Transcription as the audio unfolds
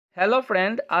Hello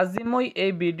friend আজি মই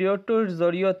এই ভিডিওটোৰ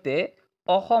জৰিয়তে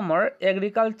অসমৰ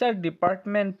এগ্ৰিকালচাৰ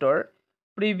ডিপাৰ্টমেণ্টৰ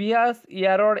প্ৰিভিয়াছ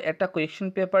ইয়াৰৰ এটা কুৱেশ্যন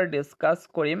পেপাৰ ডিসকাস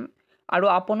কৰিম আৰু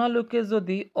আপোনালোকে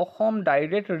যদি অসম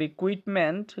ডাইৰেক্ট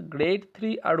ৰিক্ৰুটমেণ্ট গ্ৰেড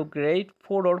 3 আৰু গ্ৰেড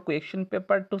 4 ৰ কুৱেশ্যন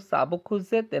পেপাৰটো চাব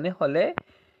খোজে তেনেহলে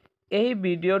এই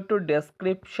ভিডিওটোৰ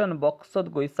ডেসক্ৰিপশ্যন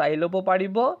বক্সত গৈ চাই ল'ব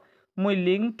পাৰিব মই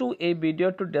লিংকটো এই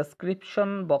ভিডিওটোৰ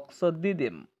ডেসক্ৰিপশ্যন বক্সত দি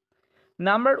দিম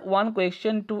Number 1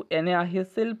 question to এনে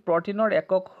আহিছিল প্ৰটিনৰ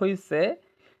একক হৈছে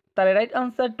তাৰ ৰাইট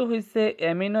আনসাৰটো হৈছে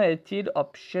এমিনো এসিড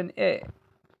অপশন এ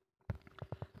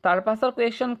তাৰ পাছৰ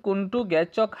কোৱেশ্চন কোনটো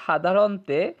গেছক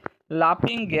সাধাৰণতে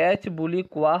লাফিং গেছ বুলি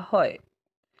কোৱা হয়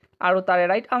আৰু তাৰ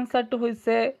ৰাইট আনসাৰটো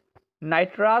হৈছে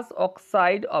নাইট্ৰাছ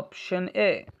অক্সাইড অপশন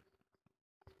এ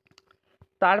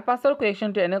তাৰ পাছৰ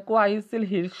কোৱেশ্চনটো এনেকুৱা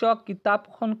আহিছিল শীৰ্ষক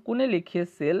কিতাপখন কোনে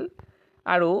লিখিছিল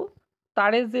আৰু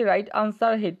তাৰে যে ৰাইট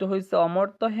আনসাৰ হেতু হইছে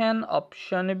অমৰ্ত্য সেন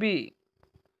অপশন বি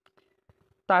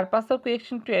তাৰ পাছৰ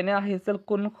কুৱেশ্যনটো এনে আহিছিল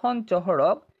কোনখন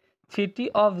চহৰক সিটি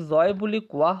অফ জয় বুলি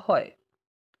কোৱা হয়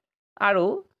আৰু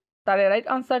তাৰে ৰাইট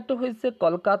আনসাৰটো হৈছে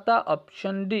কলকাতা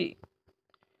অপশন ডি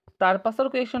তাৰ পাছৰ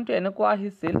কুৱেশ্যনটো এনেকুৱা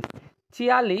আহিছিল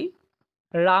চিয়ালি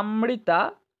ৰামৃতা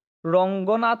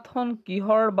ৰংগনাথন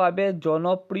কিহৰ বাবে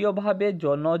জনপ্ৰিয়ভাৱে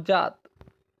জনজাত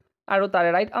আৰু তাৰে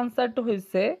ৰাইট আনসাৰটো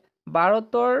হৈছে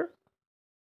ভাৰতৰ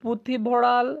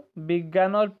পুথিভঁৰাল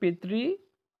বিজ্ঞানৰ পিতৃ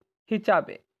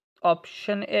হিচাপে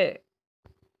অপশন এ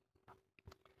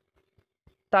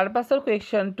তাৰ পাছৰ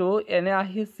কুৱেশ্যনটো এনে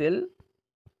আহিছিল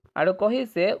আৰু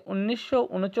কহিছে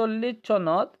 1939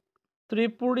 চনত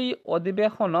ত্ৰিপুৰী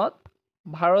অধিৱেশনত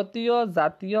ভাৰতীয়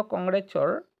জাতীয় কংগ্ৰেছৰ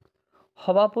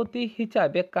সভাপতি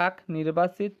হিচাপে কাক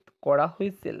নিৰ্বাচিত কৰা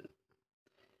হৈছিল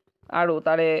আৰু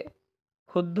তাৰে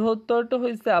শুদ্ধ উত্তৰটো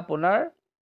হৈছে আপোনাৰ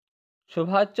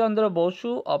সুভাষ চন্দ্ৰ বসু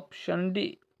অপশন ডি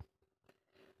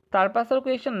তাৰ পাছৰ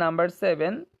কুৱেশ্যন নাম্বাৰ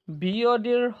 7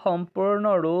 বিঅডিৰ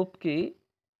সম্পূৰ্ণ ৰূপ কি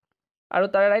আৰু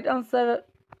তাৰ right answer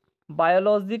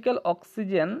biological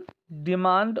oxygen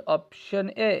demand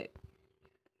option A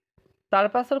তাৰ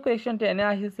পাছৰ কুৱেশ্যনটো এনে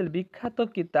আহিছিল বিখ্যাত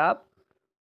কিতাপ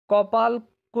কপাল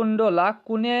কুণ্ডলা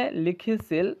কোনে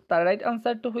লিখিছিল তাৰ ৰাইট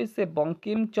আনসাৰটো হৈছে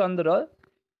বঙ্কিম চন্দ্ৰ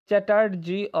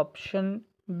চ্যাটাৰ্জী অপশন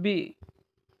বি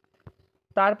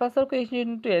তাৰ পাছৰ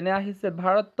কুৱেশ্যনটো এনে আহিছে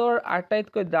ভাৰতৰ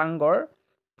আটাইতকৈ ডাঙৰ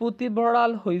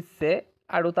পুথিভঁৰাল হৈছে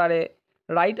আৰু তাৰে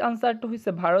ৰাইট আনসাৰটো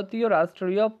হৈছে ভাৰতীয়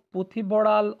ৰাষ্ট্ৰীয়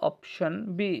পুথিভঁৰাল অপশন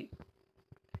বি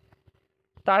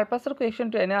তাৰ পাছৰ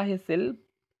কুৱেশ্যনটো এনে আহিছিল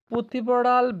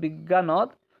পুথিভঁৰাল বিজ্ঞানত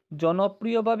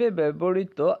জনপ্ৰিয়ভাৱে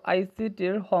ব্যৱহৃত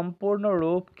আইচিটিৰ সম্পূৰ্ণ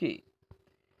ৰূপ কি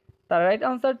তাৰ ৰাইট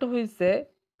আনসাৰটো হৈছে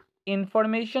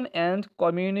information and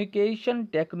communication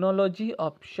technology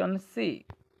option সি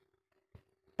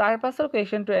তাৰ পাছৰ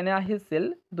কুৱেশ্যনটো এনে আহিছিল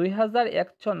 2001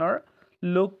 চনৰ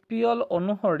লোকপিয়ল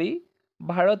অনুসৰি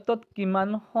ভাৰতত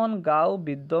কিমানখন গাঁও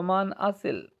বিদ্যমান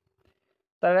আছিল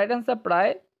তাৰ ৰাইট আনসাৰ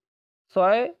প্ৰায়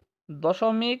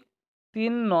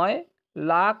 6.39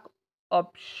 লাখ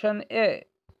অপশন এ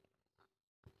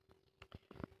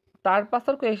তাৰ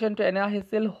পাছৰ কুৱেশ্যনটো এনে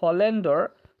আহিছিল হলেণ্ডৰ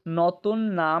নতুন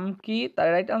নাম কি তাৰ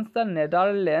ৰাইট আনসাৰ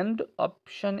নেদাৰল্যান্ড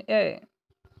অপশন এ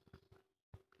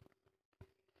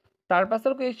তাৰ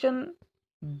পাছৰ কুৱেশ্যন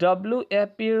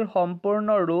WAPৰ সম্পূৰ্ণ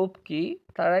ৰূপ কি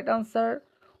তাৰ right answer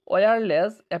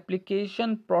ওয়্যাৰলেছ application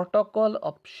protocol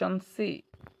option সি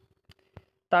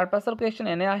তাৰ পাছৰ কুৱেশ্যন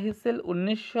এনে আহিছিল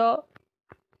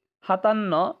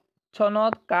 1957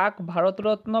 চনত কাক ভাৰত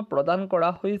ৰত্ন প্ৰদান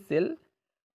কৰা হৈছিল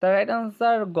তাৰ right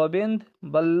answer Gobinda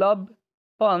Vallabh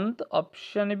Pant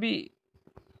option B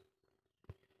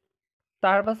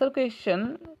তাৰ পাছৰ কুৱেশ্যন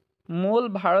মূল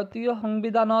ভাৰতীয়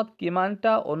সংবিধানত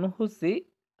কিমানটা অনুসূচী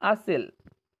আছিল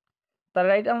তাৰ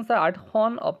ৰাইট আনসাৰ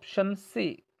 8খন অপশন সি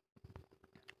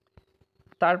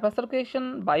তাৰ পাছৰ কুৱেশ্যন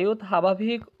বায়ুত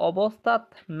স্বাভাৱিক অৱস্থাত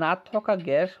নাথকা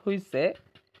গেছ হৈছে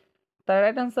তাৰ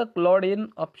ৰাইট আনসাৰ ক্লৰিন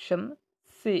অপশন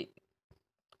সি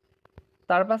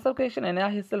তাৰ পাছৰ কুৱেশ্যন এনে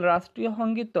আহিছিল ৰাষ্ট্ৰীয়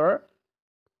সংগীতৰ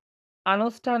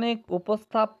আনুষ্ঠানিক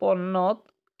উপস্থাপনত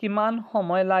কিমান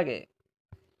সময় লাগে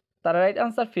তাৰ ৰাইট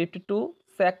আনসাৰ 52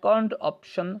 সেকেন্ড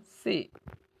অপশন সি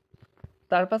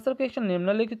তাৰ পাছৰ কুৱেশ্যন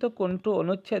নিম্নলিখিত কোনটো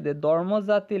অনুচ্ছেদে ধৰ্ম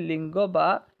জাতি লিংগ বা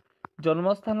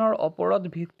জন্মস্থানৰ ওপৰত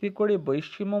ভিত্তি কৰি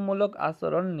বৈষম্যমূলক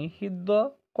আচৰণ নিষিদ্ধ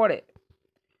কৰে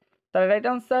তাৰ right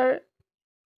answer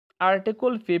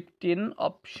article 15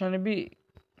 option B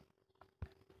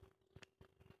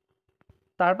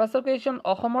তাৰ পাছৰ কুৱেশ্যন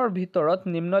অসমৰ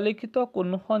ভিতৰত নিম্নলিখিত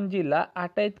কোনখন জিলা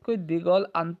আটাইতকৈ দীঘল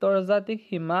আন্তৰ্জাতিক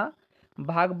সীমা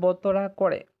ভাগ বতৰা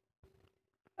কৰে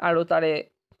আৰু তাৰে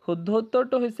শুদ্ধ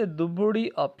উত্তৰটো হৈছে ধুবুৰী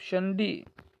অপশন ডি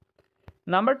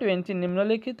নাম্বাৰ 20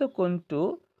 নিম্নলিখিত কোনটো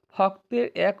শক্তিৰ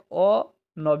এক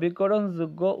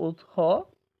নবীকৰণযোগ্য উৎস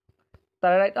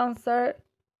তাৰ ৰাইট আনসাৰ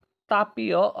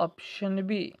তাপীয় অপশন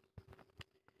বি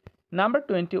নাম্বাৰ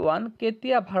 21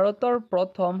 কেতিয়া ভাৰতৰ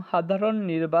প্ৰথম সাধাৰণ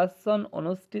নিৰ্বাচন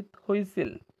অনুষ্ঠিত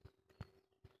হৈছিল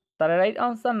তাৰ right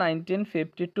answer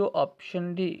 1952 option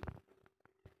D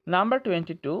number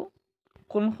 22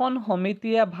 কোনখন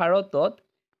সমিতিয়ে ভাৰতত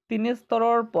 3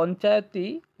 স্তৰৰ পঞ্চায়তী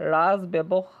ৰাজ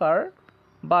ব্যৱস্থাৰ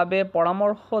বাবে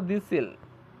পৰামৰ্শ দিছিল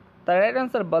তাৰ right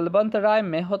answer Balwant Roy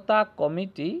Mehta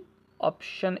committee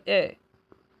option A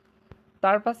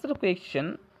তাৰ পাছৰ কুৱেশ্যন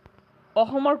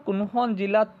অসমৰ কোনখন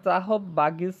জিলাত চাহ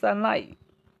বাগিচা নাই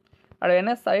আৰু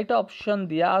এনে 4টা অপশন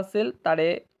দিয়া আছিল তাৰে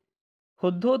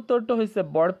শুদ্ধ উত্তৰটো হৈছে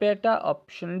বৰপেটা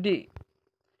অপশন ডি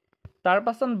তাৰ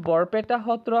পাছত বৰপেটা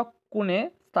সত্ৰ কোনে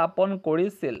স্থাপন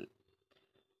কৰিছিল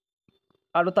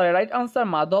আৰু তাৰ ৰাইট আনসাৰ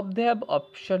মাধৱদেৱ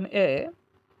অপশন এ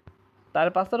তাৰ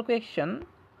পাছৰ কুৱেশ্যন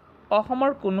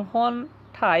অসমৰ কোনখন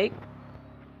ঠাইক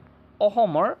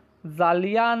অসমৰ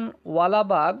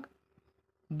জালিয়ানৱালাবাগ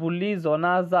বুলি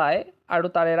জনা যায় আৰু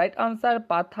তাৰে ৰাইট আনসাৰ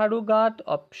পাথাৰুঘাট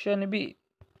অপশন বি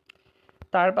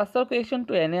তাৰ পাছৰ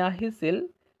কুৱেশ্যনটো এনে আহিছিল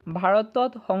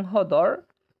ভাৰতত সংসদৰ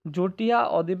যুটীয়া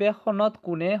অধিৱেশনত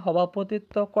কোনে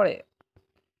সভাপতিত্ব কৰে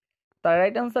তাৰ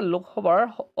ৰাইট আনসাৰ লোকসভাৰ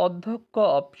অধ্যক্ষ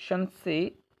অপশন সি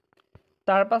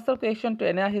তাৰ পাছৰ কুৱেশ্যনটো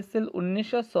এনে আহিছিল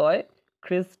 1906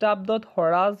 খ্ৰীষ্টাব্দত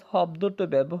স্বৰাজ শব্দটো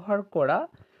ব্যৱহাৰ কৰা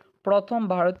প্ৰথম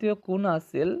ভাৰতীয় কোন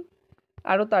আছিল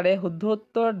আৰু তাৰে শুদ্ধ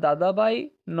উত্তৰ দাদাবাই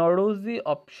নৰোজী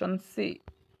অপশন সি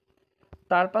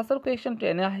তাৰ পাছৰ কুৱেশ্যনটো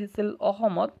এনে আহিছিল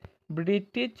অসমত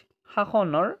ব্ৰিটিছ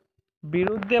শাসনৰ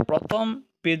বিৰুদ্ধে প্ৰথম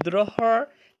বিদ্ৰোহৰ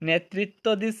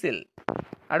নেতৃত্ব দিছিল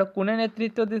আৰু কোনে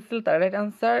নেতৃত্ব দিছিল তাৰ ৰাইট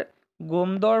আনসাৰ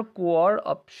গোমদৰ কোঁৱৰ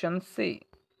অপশন সি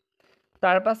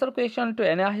তাৰ পাছৰ কুৱেশ্যনটো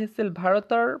এনে আহিছিল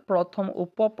ভাৰতৰ প্ৰথম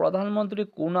উপ প্ৰধানমন্ত্ৰী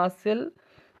কোন আছিল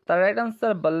তাৰ right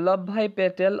answer Vallabhbhai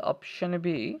Patel option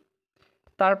B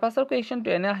তাৰ পাছৰ কুৱেশ্যনটো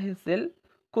এনে আহিছিল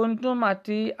কোনটো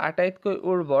মাটি আটাইতকৈ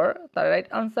উৰ্বৰ তাৰ ৰাইট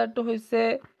আনসাৰটো হৈছে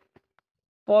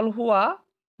পলসুৱা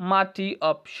মাটি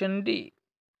অপশন ডি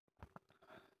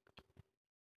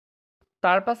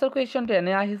তাৰ পাছৰ কুৱেশ্যনটো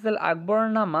এনে আহিছিল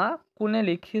আকবৰনামা কোনে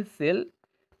লিখিছিল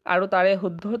আৰু তাৰে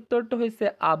শুদ্ধ উত্তৰটো হৈছে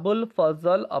আবুল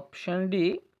ফজল অপশন ডি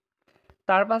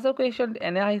তাৰ পাছৰ কুৱেশ্যন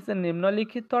এনে আহিছিল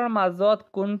নিম্নলিখিতৰ মাজত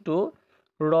কোনটো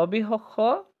ৰবি শস্য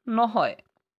নহয়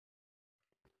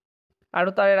আৰু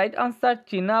তাৰে ৰাইট আনসাৰ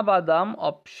চীনা বাদাম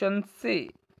অপশন সি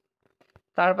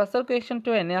তাৰ পাছৰ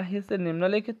কুৱেশ্যনটো এনে আহিছিল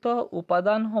নিম্নলিখিত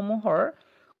উপাদানসমূহৰ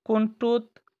কোনটোত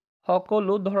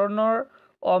সকলো ধৰণৰ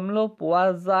অম্ল পোৱা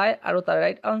যায় আৰু তাৰ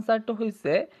ৰাইট আনসাৰটো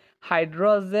হৈছে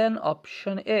হাইড্ৰজেন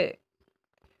অপশন এ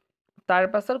তাৰ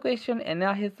পাছৰ কুৱেশ্যন এনে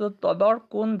আহিছিল তলৰ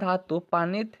কোন ধাতু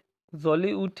পানীত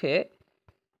জ্বলি উঠে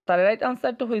তাৰ ৰাইট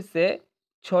আনসাৰটো হৈছে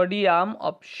ছডিয়াম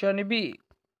অপশন বি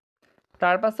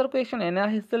তাৰ পাছৰ কুৱেশ্যন এনে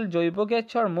আহিছিল জৈৱ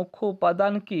গেছৰ মুখ্য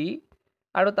উপাদান কি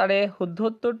আৰু তাৰে শুদ্ধ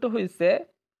উত্তৰটো হৈছে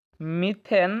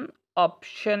মিথেন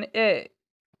অপশন এ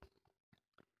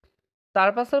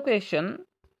তাৰ পাছৰ কুৱেশ্যন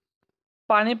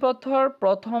পানিপথৰ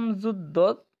প্ৰথম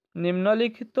যুদ্ধত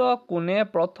নিম্নলিখিত কোনে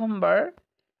প্ৰথমবাৰ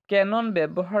কেনন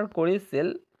ব্যৱহাৰ কৰিছিল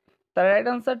তাৰ ৰাইট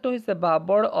আনসাৰটো হৈছে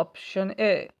বাবৰ অপশন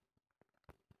এ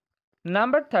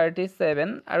নাম্বাৰ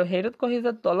 37 আৰু হেৰিত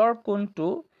কৈছে তলৰ কোনটো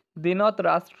দিনত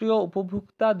ৰাষ্ট্ৰীয়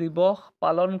উপভোক্তা দিৱস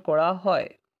পালন কৰা হয়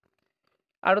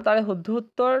আৰু তাৰে শুদ্ধ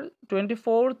উত্তৰ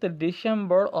 24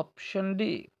 ডিচেম্বৰ অপশন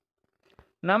ডি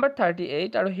নাম্বাৰ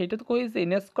 38 আৰু হেৰিত কৈছে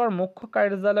ইউনেস্কোৰ মুখ্য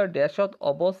কাৰ্যালয় দেশত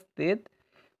অৱস্থিত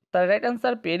তাৰ right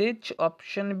answer Paris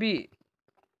option B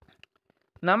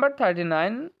number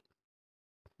 39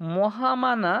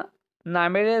 Mahamana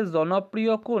নামেৰে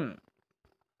জনপ্ৰিয় কোন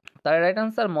তাৰ right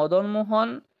answer Madan Mohan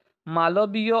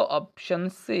মালৱীয় option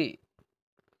সি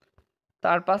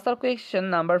তাৰ পাছৰ কুৱেশ্যন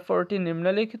নাম্বাৰ 40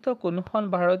 নিম্নলিখিত কোনখন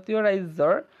ভাৰতীয়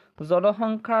ৰাজ্যৰ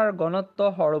জনসংখ্যাৰ ঘনত্ব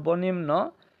সৰ্বনিম্ন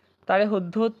তাৰে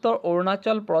শুদ্ধ উত্তৰ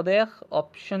অৰুণাচল প্ৰদেশ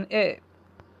অপশন এ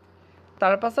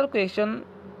তাৰ পাছৰ কুৱেশ্যন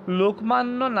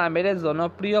লোকমান্য নামেৰে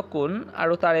জনপ্ৰিয় কোন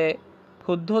আৰু তাৰে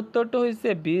শুদ্ধ উত্তৰটো হৈছে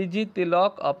বি.জি.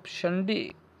 তিলক অপশন ডি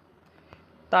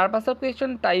তাৰ পাছৰ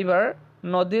কুৱেশ্যন টাইবাৰ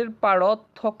নদীৰ পাৰত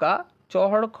থকা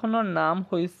চহৰখনৰ নাম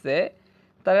হৈছে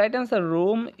তাৰ right answer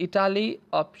Rome Italy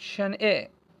option A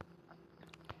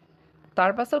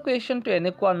তাৰ পাছৰ কুৱেশ্যনটো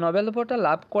এনেকুৱা নোবেল বঁটা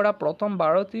লাভ কৰা প্ৰথম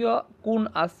ভাৰতীয় কোন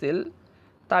আছিল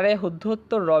তাৰে শুদ্ধ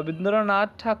উত্তৰ ৰবীন্দ্ৰনাথ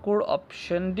ঠাকুৰ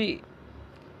অপশন ডি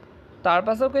তাৰ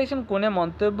পাছৰ কুৱেশ্যন কোনে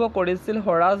মন্তব্য কৰিছিল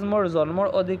স্বৰাজ মোৰ জন্মৰ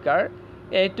অধিকাৰ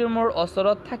এইটো মোৰ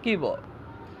ওচৰত থাকিব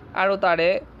আৰু তাৰে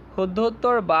শুদ্ধ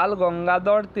উত্তৰ বাল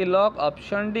গংগাধৰ তিলক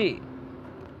অপশন ডি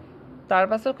তাৰ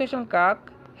পাছৰ কুৱেশ্যন কাক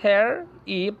হেৰ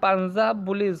ই পাঞ্জাব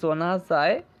বুলি জনা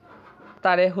যায়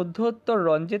তাৰে শুদ্ধ উত্তৰ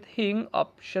Ranjit Singh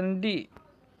option D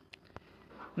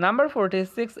number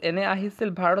 46 এনে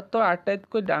আহিছিল ভাৰতৰ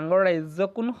আটাইতকৈ ডাঙৰ ৰাজ্য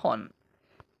কোনখন?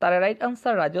 তাৰে right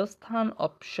answer Rajasthan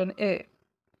option A.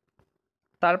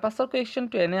 তাৰ পাছৰ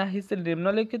কুৱেশ্যনটো এনে আহিছিল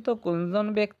নিম্নলিখিত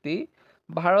কোনজন ব্যক্তি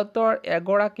ভাৰতৰ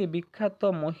এগৰাকী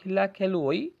বিখ্যাত মহিলা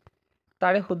খেলুৱৈ?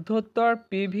 তাৰে শুদ্ধ উত্তৰ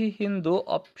পি.ভি. Sindhu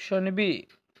option B.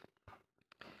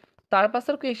 তাৰ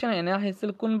পাছৰ কুৱেশ্যন এনে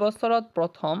আহিছিল কোন বছৰত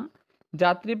প্ৰথম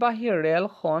যাত্ৰীবাহী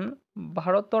ৰেলখন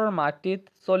ভাৰতৰ মাটিত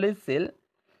চলিছিল?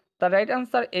 তাৰ ৰাইট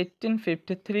আনসাৰ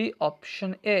 1853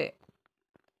 অপশ্যন এ।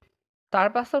 তাৰ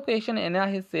পাছৰ কুৱেশ্যন এনে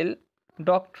আহিছিল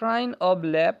ডক্ট্ৰাইন অব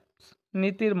লেপ্স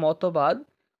নীতিৰ মতবাদ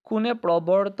কোনে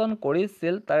প্ৰৱৰ্তন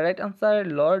কৰিছিল? তাৰ right answer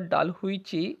lord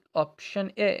ডালহুইচি option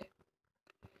A.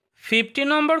 50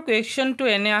 number কুৱেশ্যনটো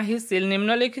এনে আহিছিল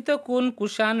নিম্নলিখিত কোন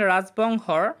কুষাণ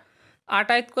ৰাজবংশৰ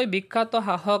আটাইতকৈ বিখ্যাত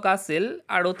শাসক আছিল?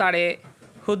 আৰু তাৰে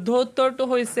শুদ্ধ উত্তৰটো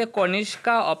হৈছে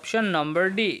Kanishka option number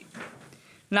D.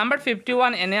 Number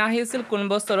 51 এনে আহিছিল কোন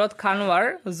বছৰত খানৱাৰ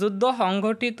যুদ্ধ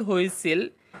সংঘটিত হৈছিল?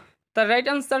 তাৰ right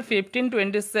answer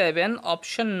 1527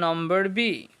 option number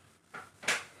B.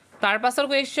 তাৰ পাছৰ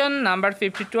কুৱেশ্যন নাম্বাৰ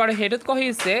 52 আৰু সেইটোত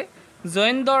কৈছে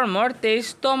জৈন ধৰ্মৰ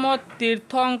 23তম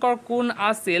তীৰ্থংকৰ কোন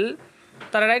আছিল?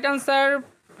 তাৰ ৰাইট আনসাৰ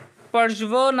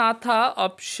পৰ্যৱনাথা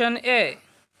অপশ্যন এ।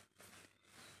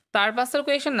 তাৰ পাছৰ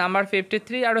কুৱেশ্যন নাম্বাৰ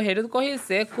 53 আৰু সেইটোত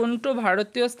কৈছে কোনটো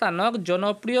ভাৰতীয় স্থানক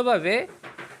জনপ্ৰিয়ভাৱে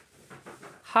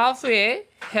হাফৱে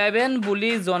হেভেন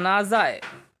বুলি জনা যায়?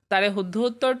 তাৰে শুদ্ধ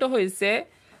উত্তৰটো হৈছে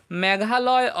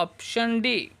মেঘালয় অপশ্যন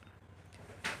ডি।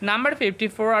 নাম্বাৰ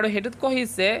 54 আৰু সেইটোত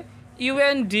কৈছে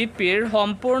UNDPৰ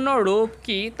সম্পূৰ্ণ ৰূপ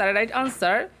কি? তাৰে right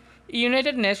answer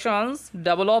United nations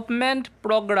development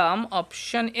programme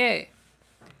option A.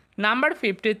 Number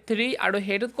 53 আৰু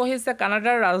সেইটোত কৈছে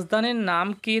কানাডাৰ ৰাজধানীৰ নাম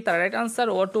কি? তাৰে ৰাইট আনসাৰ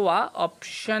অটোৱা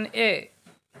অপশ্যন এ।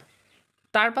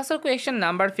 তাৰ পাছৰ কুৱেশ্যন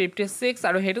নাম্বাৰ 56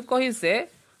 আৰু সেইটোত কৈছে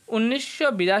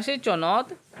 1982 চনত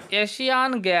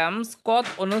এছিয়ান গেমছ ক'ত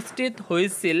অনুষ্ঠিত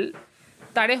হৈছিল?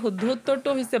 তাৰে শুদ্ধ উত্তৰটো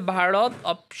হৈছে ভাৰত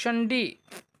অপশ্যন ডি।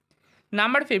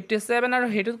 নাম্বাৰ 57 আৰু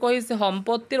সেইটোত কৈছে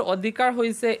সম্পত্তিৰ অধিকাৰ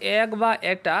হৈছে এক বা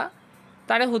এটা?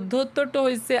 তাৰে শুদ্ধ উত্তৰটো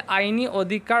হৈছে আইনী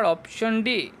অধিকাৰ অপশ্যন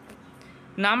ডি।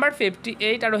 নাম্বাৰ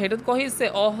 58 আৰু সেইটোত কৈছে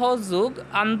অসহযোগ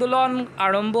আন্দোলন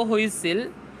আৰম্ভ হৈছিল?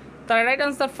 তাৰে right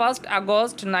answer 1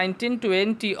 August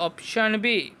 1920 option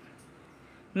B.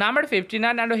 Number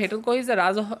 59 আৰু সেইটোত কৈছে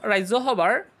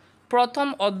ৰাজ্যসভাৰ প্ৰথম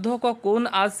অধ্যক্ষ কোন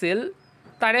আছিল?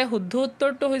 তাৰে শুদ্ধ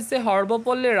উত্তৰটো হৈছে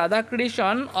Sarvepalli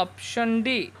Radhakrishnan option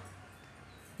D.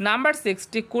 Number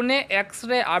 60 কোনে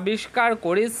এক্স-ৰে আৱিষ্কাৰ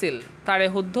কৰিছিল? তাৰে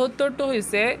শুদ্ধ উত্তৰটো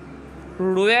হৈছে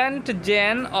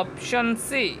ৰুৱেণ্টজেন অপশ্যন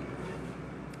চি।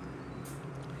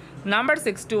 নাম্বাৰ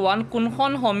 61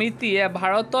 কোনখন সমিতিয়ে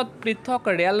ভাৰতত পৃথক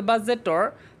ৰেল বাজেটৰ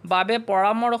বাবে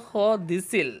পৰামৰ্শ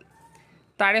দিছিল?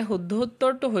 তাৰে শুদ্ধ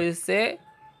উত্তৰটো হৈছে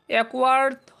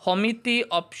একৱাৰ্ড সমিতি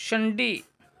অপশ্যন ডি।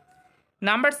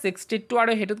 নাম্বাৰ 62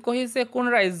 আৰু সেইটোত কৈছে কোন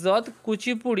ৰাজ্যত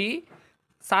কুচিপুড়ি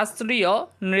শাস্ত্ৰীয়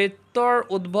নৃত্যৰ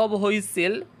উদ্ভৱ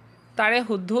হৈছিল? তাৰে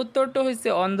শুদ্ধ উত্তৰটো হৈছে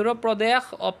অন্ধ্ৰপ্ৰদেশ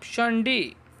অপশ্যন ডি।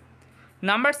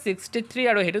 নাম্বাৰ 63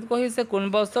 আৰু সেইটোত কৈছে কোন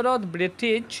বছৰত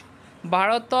ব্ৰিটিছ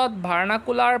ভাৰতত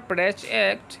ভাৰ্নাকুলাৰ প্ৰেছ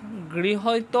এক্ট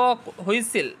গৃহীত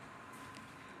হৈছিল?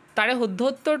 তাৰে শুদ্ধ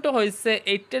উত্তৰটো হৈছে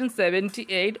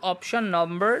 1878 অপশ্যন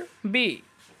নম্বৰ বি।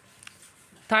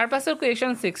 তাৰ পাছৰ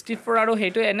কুৱেশ্যন 64 আৰু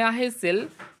সেইটো এনে আহিছিল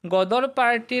গদৰ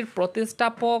পাৰ্টিৰ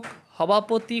প্ৰতিষ্ঠাপক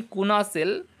সভাপতি কোন আছিল?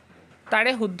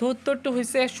 তাৰে শুদ্ধ উত্তৰটো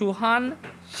হৈছে সুহান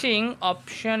সিং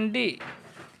অপশ্যন ডি।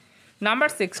 নাম্বাৰ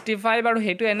 65 আৰু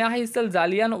সেইটো এনে আহিছিল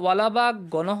জালিয়ানৱালাবাগ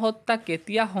গণহত্যা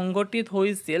কেতিয়া সংঘটিত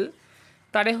হৈছিল?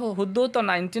 তাৰে শুদ্ধ উত্তৰ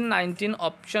 1919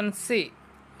 অপশ্যন চি।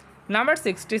 নাম্বাৰ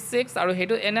 66 আৰু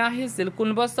সেইটো এনে আহিছিল কোন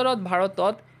বছৰত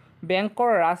ভাৰতত বেংকৰ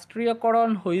ৰাষ্ট্ৰীয়কৰণ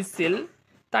হৈছিল?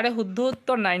 তাৰে শুদ্ধ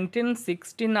উত্তৰ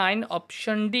 1969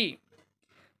 অপশ্যন ডি।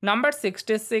 নাম্বাৰ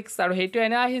 66 আৰু সেইটো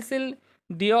এনে আহিছিল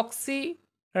ডিঅক্সি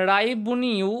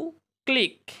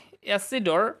ৰাইবোনিউক্লিক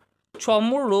এচিডৰ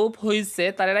চমু ৰূপ হৈছে?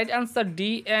 তাৰে right answer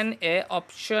DNA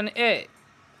option A.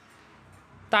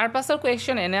 তাৰ পাছৰ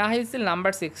কুৱেশ্যন এনে আহিছিল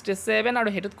নাম্বাৰ 67 আৰু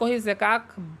সেইটোত কৈছে কাক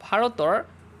ভাৰতৰ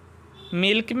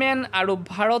মিল্কমেন আৰু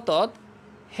ভাৰতত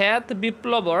শ্বেত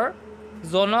বিপ্লৱৰ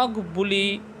জনক বুলি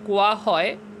কোৱা হয়?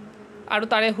 আৰু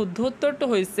তাৰে শুদ্ধ উত্তৰটো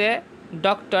হৈছে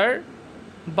doctor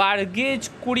বাৰ্গিজ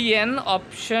Kurien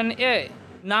option A.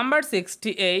 Number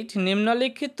 68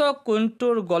 নিম্নলিখিত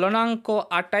কোনটোৰ গলনাংক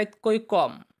আটাইতকৈ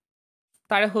কম?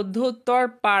 তাৰে শুদ্ধ উত্তৰ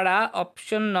পাৰা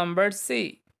অপশ্যন নম্বৰ চি।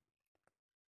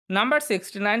 নাম্বাৰ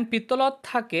 69 পিতলত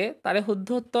থাকে? তাৰে শুদ্ধ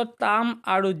উত্তৰ তাম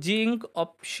আৰু জিংক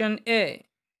অপশ্যন এ।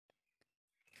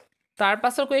 তাৰ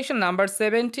পাছৰ কুৱেশ্যন নাম্বাৰ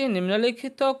 70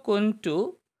 নিম্নলিখিত কোনটো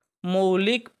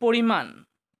মৌলিক পৰিমাণ?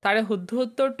 তাৰে শুদ্ধ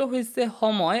উত্তৰটো হৈছে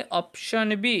সময়, অপশ্যন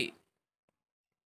বি।